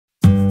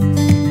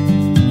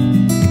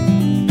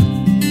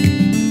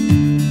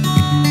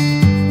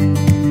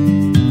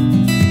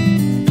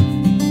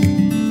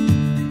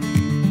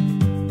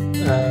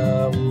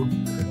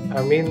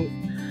mean,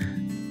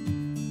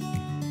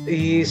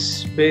 he's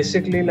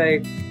basically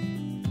like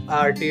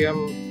Artium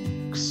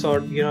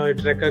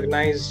it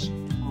recognized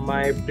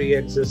my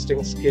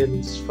pre-existing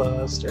skills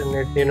first, and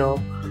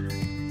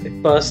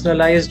it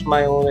personalized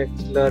my own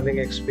learning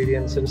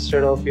experience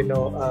instead of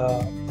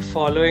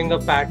following a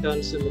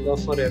pattern similar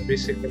for every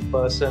single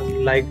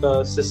person like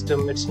a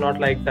system. It's not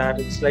like that.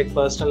 It's like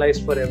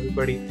personalized for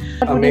everybody.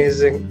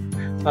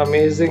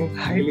 Amazing,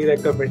 highly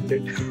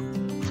recommended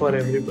for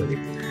everybody.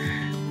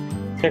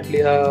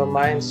 Definitely,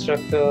 my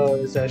instructor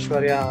is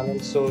Aishwarya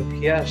Anand. So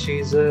yeah,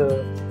 she's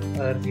a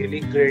really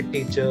great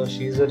teacher.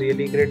 She's a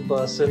really great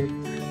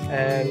person.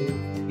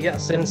 And yeah,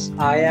 since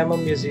I am a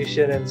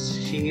musician and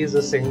she is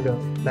a singer,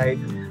 like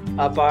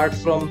apart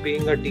from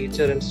being a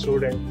teacher and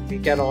student, we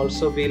can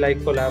also be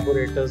like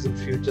collaborators in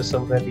future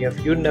somewhere.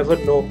 You never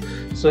know.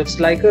 So it's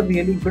like a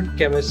really good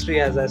chemistry,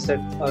 as I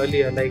said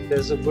earlier. Like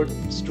there's a good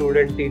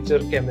student-teacher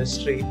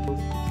chemistry.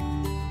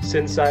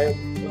 Since I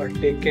am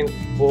taking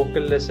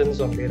vocal lessons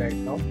only right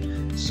now,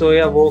 so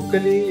yeah,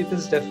 vocally it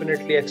is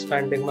definitely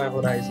expanding my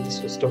horizons.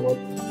 First of all,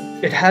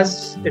 it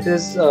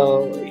is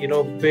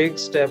big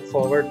step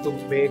forward to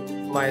make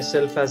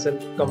myself as a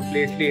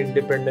completely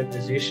independent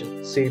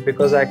musician. See,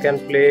 because I can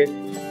play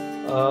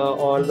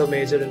all the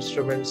major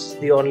instruments.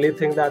 The only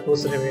thing that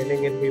was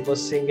remaining in me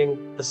was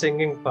the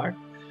singing part.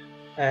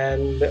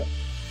 And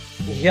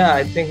yeah,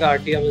 I think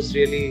Artium is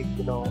really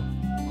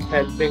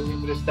helping me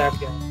bridge that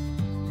gap.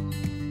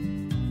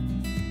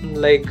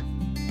 Like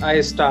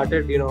I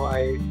started,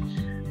 I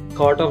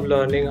thought of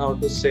learning how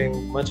to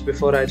sing much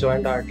before I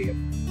joined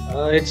Artium.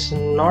 It's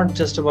not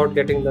just about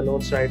getting the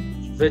notes right,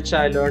 which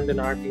I learned in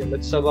Artium.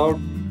 It's about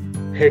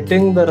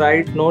hitting the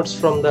right notes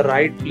from the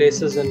right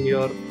places in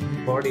your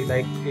body.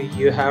 Like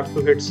you have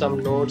to hit some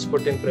notes,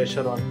 putting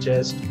pressure on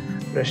chest,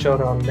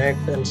 pressure on neck,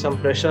 and some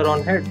pressure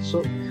on head.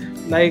 So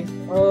like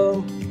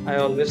I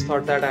always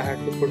thought that I had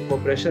to put more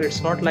pressure.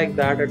 It's not like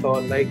that at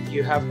all. Like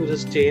you have to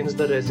just change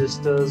the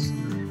registers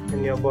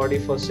in your body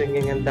for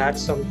singing, and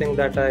that's something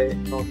that I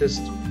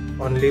noticed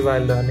only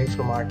while learning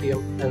from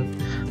Artium,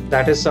 and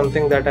that is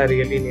something that I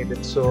really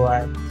needed. So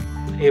I'm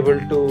able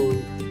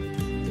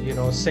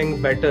to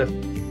sing better,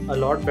 a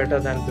lot better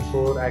than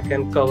before. I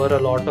can cover a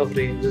lot of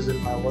ranges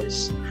in my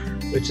voice,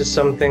 which is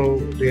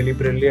something really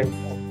brilliant.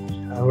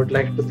 I would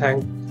like to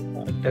thank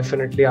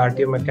definitely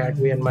Artium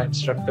Academy and my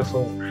instructor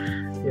for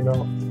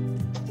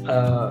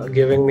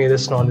giving me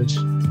this knowledge.